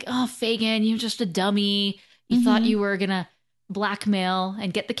initially it's like, oh, Fagin, you're just a dummy. You thought you were going to blackmail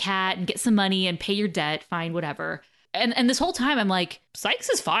and get the cat and get some money and pay your debt. Fine, whatever. And this whole time I'm like, Sykes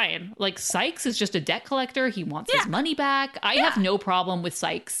is fine. Like Sykes is just a debt collector. He wants his money back. I have no problem with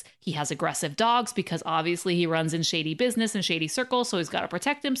Sykes. He has aggressive dogs because obviously he runs in shady business and shady circles. So he's got to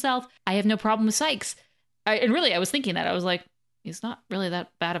protect himself. I have no problem with Sykes. And really, I was thinking that. I was like, he's not really that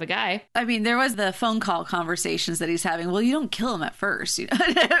bad of a guy. I mean, there was the phone call conversations that he's having. Well, you don't kill him at first. You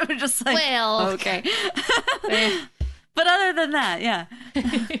know, just like, well, okay. But other than that, yeah.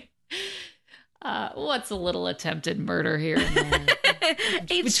 What's a little attempted murder here and there?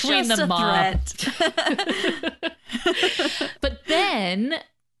 It's between just the mob. Threat. But then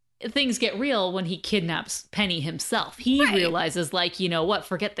things get real when he kidnaps Penny himself. He realizes, like, you know what?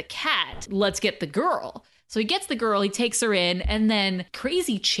 Forget the cat. Let's get the girl. So he gets the girl, he takes her in, and then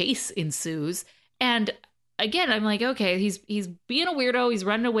crazy chase ensues. And again, I'm like, okay, he's being a weirdo, he's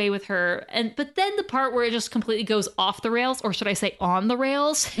running away with her. But then the part where it just completely goes off the rails, or should I say on the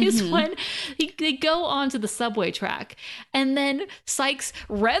rails, is when they go onto the subway track. And then Sykes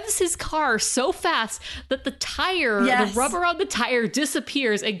revs his car so fast that the tire, the rubber on the tire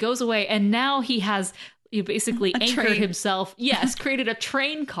disappears and goes away. And now he has he basically anchored train. himself. Yes, created a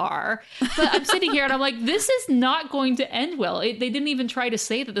train car. But I'm sitting here and I'm like, this is not going to end well. They didn't even try to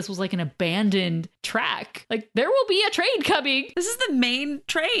say that this was like an abandoned track. Like, there will be a train coming. This is the main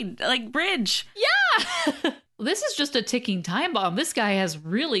train, like bridge. Yeah. This is just a ticking time bomb. This guy has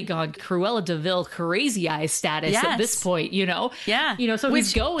really gone Cruella de Vil crazy eye status at this point, you know? Yeah. You know, so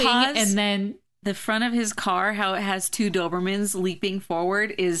he's going and then... The front of his car, how it has two Dobermans leaping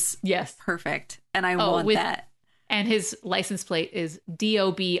forward is perfect. And I want that. And his license plate is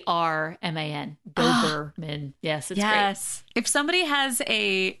DOBRMAN. Doberman. Yes, it's great. If somebody has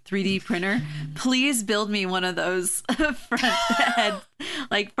a 3D printer, please build me one of those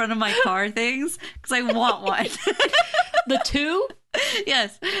front of my car things, because I want one. The two?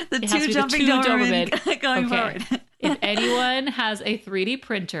 Yes, the two jumping Doberman going forward. If anyone has a 3D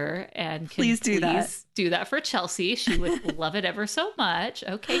printer and can please do that for Chelsea, she would love it ever so much.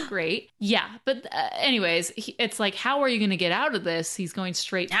 Okay, great. Yeah, but anyways, it's like, how are you going to get out of this? He's going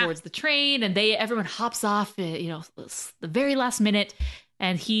straight towards the train, and everyone hops off, you know, the very last minute,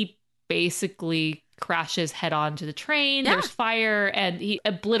 and he basically crashes head on to the train. There's fire and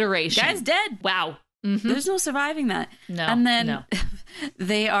obliteration. Guy's dead. Wow. Mm-hmm. There's no surviving that. No. And then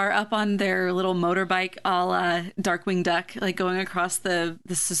they are up on their little motorbike, a la Darkwing Duck, like going across the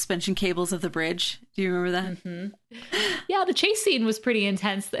suspension cables of the bridge. Do you remember that? Mm-hmm. Yeah, the chase scene was pretty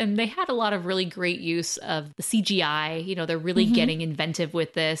intense, and they had a lot of really great use of the CGI. You know, they're really getting inventive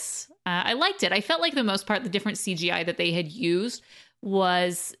with this. I liked it. I felt like, the most part, the different CGI that they had used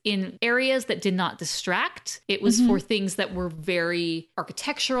was in areas that did not distract. It was for things that were very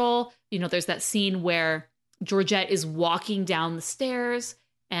architectural. You know, there's that scene where Georgette is walking down the stairs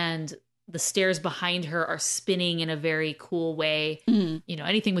and the stairs behind her are spinning in a very cool way. You know,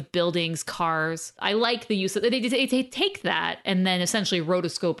 anything with buildings, cars. I like the use of they take that and then essentially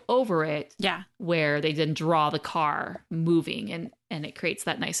rotoscope over it. Yeah. Where they then draw the car moving and it creates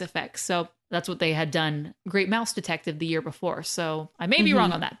that nice effect. So that's what they had done Great Mouse Detective the year before. So I may be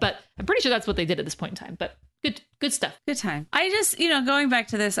wrong on that, but I'm pretty sure that's what they did at this point in time. But good stuff. Good time. I just, you know, going back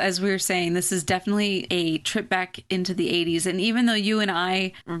to this, as we were saying, this is definitely a trip back into the 80s. And even though you and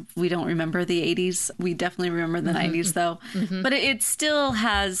I, we don't remember the 80s, we definitely remember the 90s though. But it still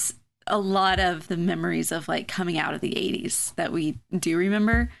has a lot of the memories of like coming out of the 80s that we do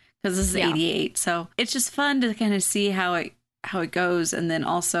remember, because this is 88. So it's just fun to kind of see how it goes, and then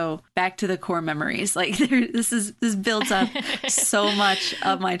also back to the core memories. Like this builds up so much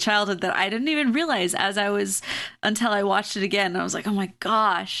of my childhood that I didn't even realize until I watched it again. I was like, oh my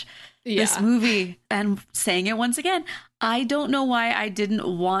gosh, this movie. And saying it once again, I don't know why I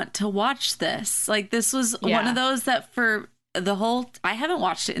didn't want to watch this. Like, this was one of those that for the whole, I haven't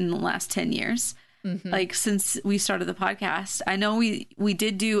watched it in the last 10 years. Like, since we started the podcast. I know we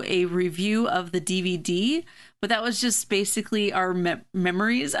did do a review of the DVD, but that was just basically our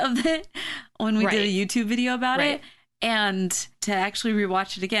memories of it when we did a YouTube video about it. And to actually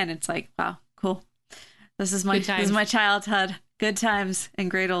rewatch it again, it's like, wow, cool. This is my childhood. Good times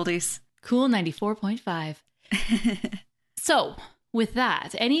and great oldies. Cool 94.5. So, with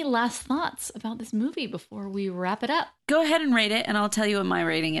that, any last thoughts about this movie before we wrap it up? Go ahead and rate it, and I'll tell you what my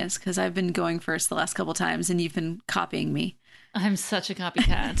rating is, because I've been going first the last couple times, and you've been copying me. I'm such a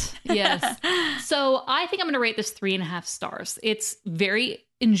copycat. Yes. So I think I'm going to rate this 3.5 stars. It's very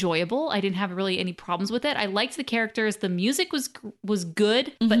enjoyable. I didn't have really any problems with it. I liked the characters. The music was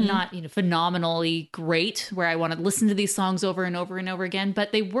good, but not, you know, phenomenally great, where I want to listen to these songs over and over and over again.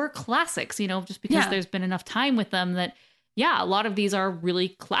 But they were classics, you know, just because there's been enough time with them that, a lot of these are really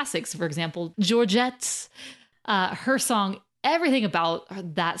classics. For example, Georgette's, her song, everything about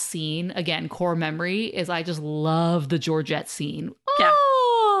that scene, again, core memory, is I just love the Georgette scene.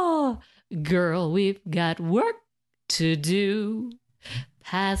 Oh, girl, we've got work to do.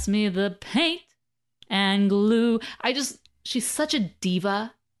 Pass me the paint and glue. She's such a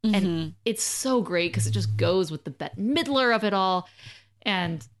diva. And it's so great because it just goes with the Bette Midler of it all.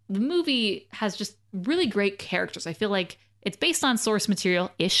 And the movie has just really great characters. I feel like it's based on source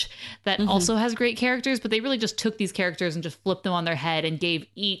material-ish that also has great characters, but they really just took these characters and just flipped them on their head and gave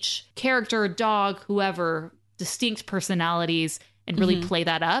each character, dog, whoever, distinct personalities and really play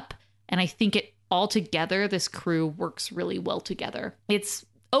that up. And I think it all together, this crew works really well together. It's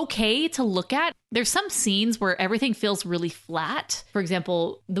okay to look at. There's some scenes where everything feels really flat. For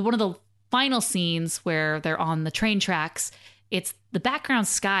example, one of the final scenes where they're on the train tracks, it's the background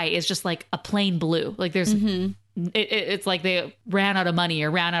sky is just like a plain blue. Like there's it's like they ran out of money or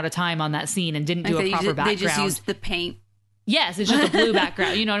ran out of time on that scene and didn't do a proper background. They just used the paint. Yes, it's just a blue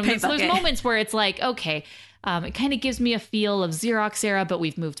background. You know what I mean? So there's moments where it's like, okay, it kind of gives me a feel of Xerox era, but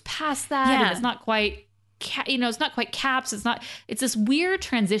we've moved past that. And it's not quite it's not quite caps. It's this weird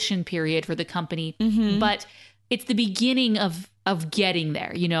transition period for the company, but it's the beginning of getting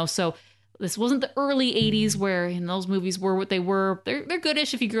there, So this wasn't the early 80s where those movies were what they were. They're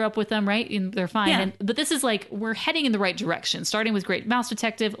goodish if you grew up with them, right? And they're fine. Yeah. But this is like, we're heading in the right direction, starting with Great Mouse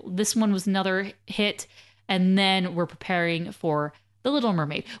Detective. This one was another hit. And then we're preparing for The Little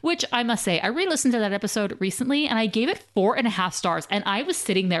Mermaid, which I must say, I re-listened to that episode recently and I gave it 4.5 stars. And I was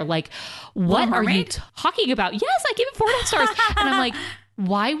sitting there like, what are you talking about? Yes, I gave it 4.5 stars. And I'm like,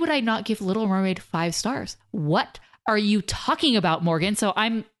 why would I not give Little Mermaid 5 stars? What are you talking about, Morgan? So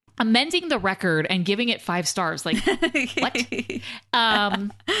I'm amending the record and giving it 5 stars. Like, what?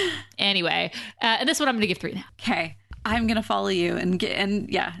 Anyway, and this one I'm going to give 3.5. Okay. I'm going to follow you and give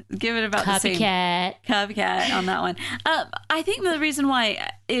it about the same. Copycat on that one. I think the reason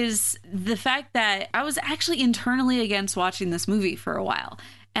why is the fact that I was actually internally against watching this movie for a while.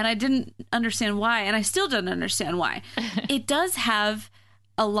 And I didn't understand why. And I still don't understand why. It does have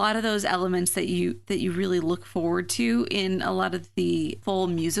a lot of those elements that you really look forward to in a lot of the full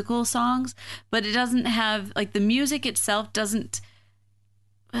musical songs, but it doesn't have, like, the music itself doesn't,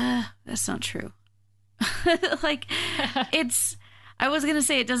 that's not true. Like, I was going to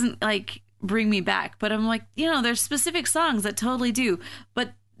say it doesn't, like, bring me back, but I'm like, there's specific songs that totally do,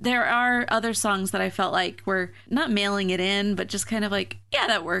 but there are other songs that I felt like were not mailing it in, but just kind of like, yeah,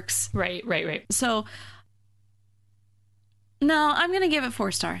 that works. Right. So, no, I'm going to give it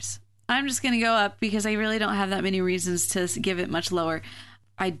 4 stars. I'm just going to go up because I really don't have that many reasons to give it much lower.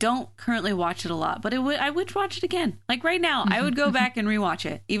 I don't currently watch it a lot, but I would watch it again. Like right now, I would go back and rewatch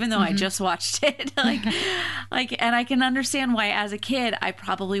it, even though I just watched it. And I can understand why, as a kid, I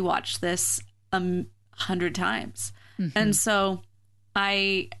probably watched this 100 times. And so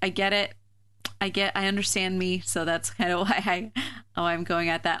I get it. I understand me. So that's kind of why I'm going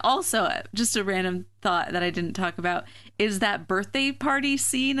at that. Also, just a random thought that I didn't talk about is that birthday party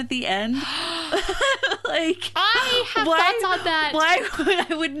scene at the end. Like, I have thoughts on that. Why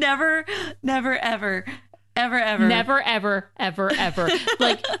I would never, ever.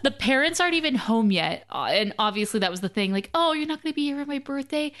 Like, the parents aren't even home yet. And obviously that was the thing. Like, oh, you're not going to be here for my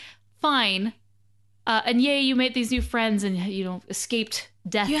birthday? Fine. And yay, you made these new friends and, escaped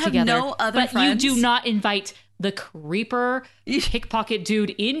death together. You have no other friends? You do not invite the creeper pickpocket dude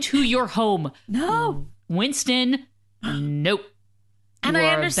into your home. No. Winston, nope. And I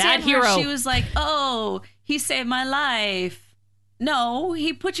understand where she was like, oh, he saved my life. No,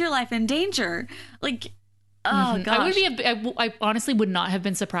 he put your life in danger. Like, oh, gosh. I honestly would not have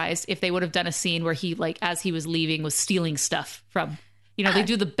been surprised if they would have done a scene where he, like, as he was leaving, was stealing stuff from, they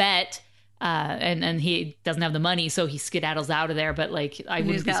do the bet. And he doesn't have the money, so he skedaddles out of there. But, like, I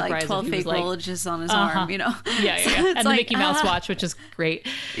wouldn't be surprised if he was like 12 fake rollages on his arm, Yeah. So and the Mickey Mouse watch, which is great.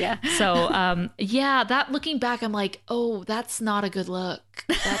 Yeah. So, that looking back, I'm like, oh, that's not a good look.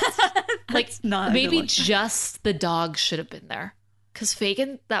 That's like, not maybe just the dog should have been there, because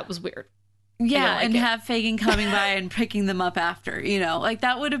Fagin, that was weird. Yeah, and have Fagin coming by and picking them up after, like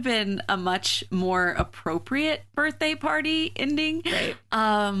that would have been a much more appropriate birthday party ending.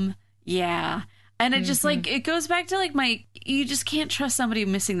 Right. Yeah. And it just like, it goes back to like you just can't trust somebody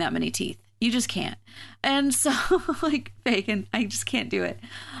missing that many teeth. You just can't. And so like Fagin, I just can't do it.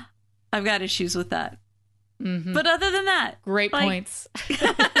 I've got issues with that. But other than that, great points.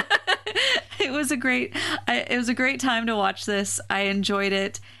 It was a great time to watch this. I enjoyed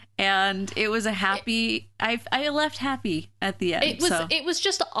it. And it was a happy, I left happy at the end. It was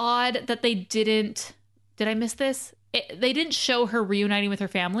just odd that they did I miss this? They didn't show her reuniting with her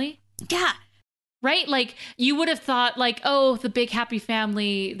family. Yeah. Right? Like, you would have thought, like, oh, the big happy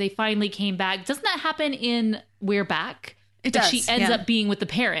family, they finally came back. Doesn't that happen in We're Back? It does. She ends up being with the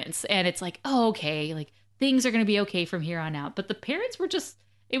parents, and it's like, oh, okay, like, things are going to be okay from here on out. But the parents were just,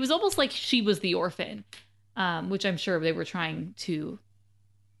 it was almost like she was the orphan, which I'm sure they were trying to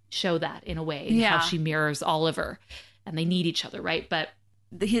show that in a way, how she mirrors Oliver, and they need each other, right? But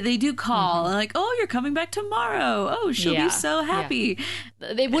they do call like, oh, you're coming back tomorrow. Oh, she'll be so happy.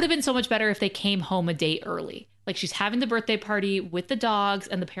 Yeah. They would have been so much better if they came home a day early. Like, she's having the birthday party with the dogs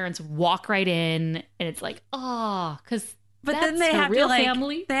and the parents walk right in, and it's like, oh, because then they have real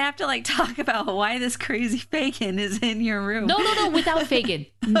family. They have to like talk about why this crazy Fagin is in your room. No, without Fagin.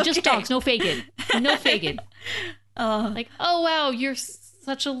 Just dogs, no Fagin. No Fagin. Like, oh wow, you're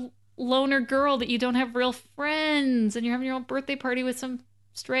such a loner girl that you don't have real friends and you're having your own birthday party with some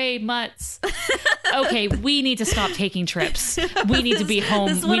stray mutts. Okay, we need to stop taking trips. We need to be home.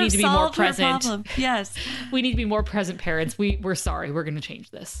 We need to be more present. Yes. We need to be more present parents. We're sorry. We're going to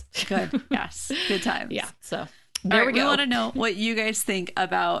change this. Good. Yes. Good times. Yeah. So, There we go. We want to know what you guys think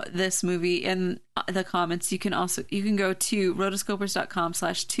about this movie in the comments. You can go to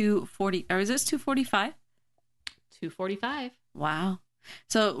rotoscopers.com/240, or is this 245? 245. Wow.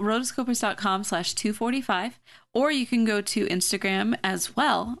 So rotoscopers.com/245, or you can go to Instagram as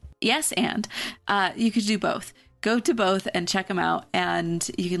well. Yes, and you could do both. Go to both and check them out, and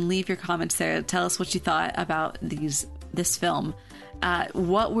you can leave your comments there. Tell us what you thought about this film.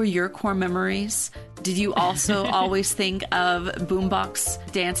 What were your core memories? Did you also always think of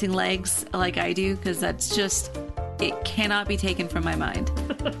Boombox dancing legs like I do? Because that's just, it cannot be taken from my mind.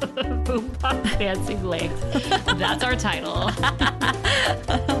 Boombox dancing legs. That's our title.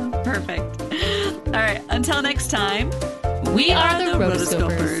 Perfect. All right. Until next time, we are the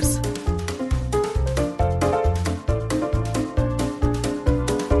Rotoscopers.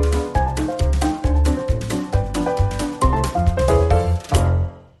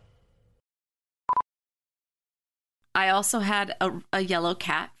 I also had a yellow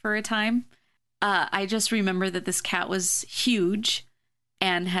cat for a time. I just remember that this cat was huge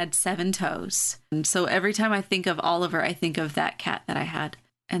and had 7 toes. And so every time I think of Oliver, I think of that cat that I had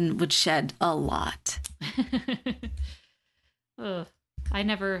and would shed a lot. I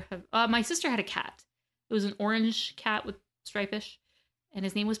never have. My sister had a cat. It was an orange cat with stripish, and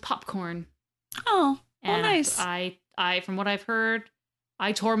his name was Popcorn. Oh, and nice. I, from what I've heard,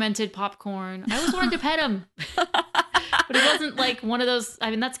 I tormented Popcorn. I always wanted to pet him. But it wasn't like one of those.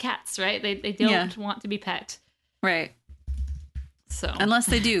 I mean, that's cats, right? They don't want to be pet, right? So unless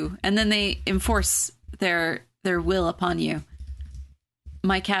they do, and then they enforce their will upon you.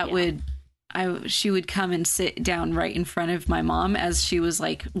 My cat she would come and sit down right in front of my mom as she was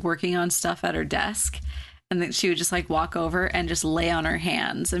like working on stuff at her desk, and then she would just like walk over and just lay on her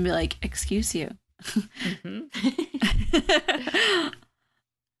hands and be like, "Excuse you,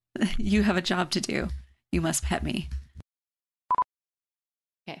 you have a job to do. You must pet me."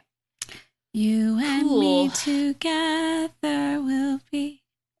 You and me together will be.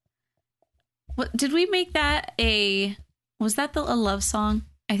 What did we make that was that a love song?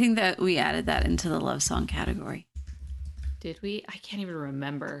 I think that we added that into the love song category. Did we? I can't even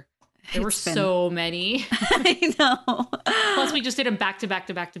remember. There were so many. I know. Plus, we just did them back to back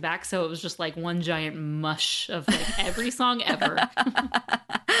to back to back, so it was just like one giant mush of like every song ever.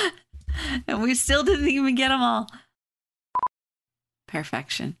 And we still didn't even get them all.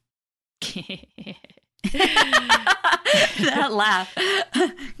 Perfection. That laugh.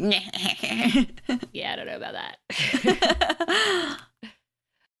 Yeah, I don't know about that.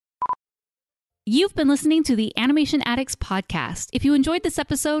 You've been listening to the Animation Addicts podcast. If you enjoyed this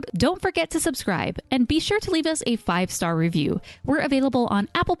episode, don't forget to subscribe and be sure to leave us a 5-star review. We're available on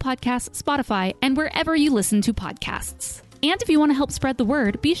Apple Podcasts, Spotify, and wherever you listen to podcasts. And if you want to help spread the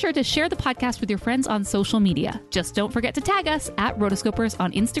word, be sure to share the podcast with your friends on social media. Just don't forget to tag us at Rotoscopers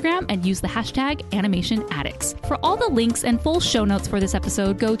on Instagram and use the hashtag AnimationAddicts. For all the links and full show notes for this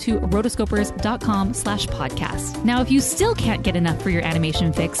episode, go to rotoscopers.com/podcast. Now, if you still can't get enough for your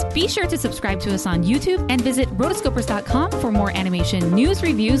animation fix, be sure to subscribe to us on YouTube and visit rotoscopers.com for more animation news,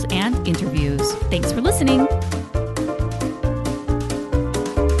 reviews, and interviews. Thanks for listening.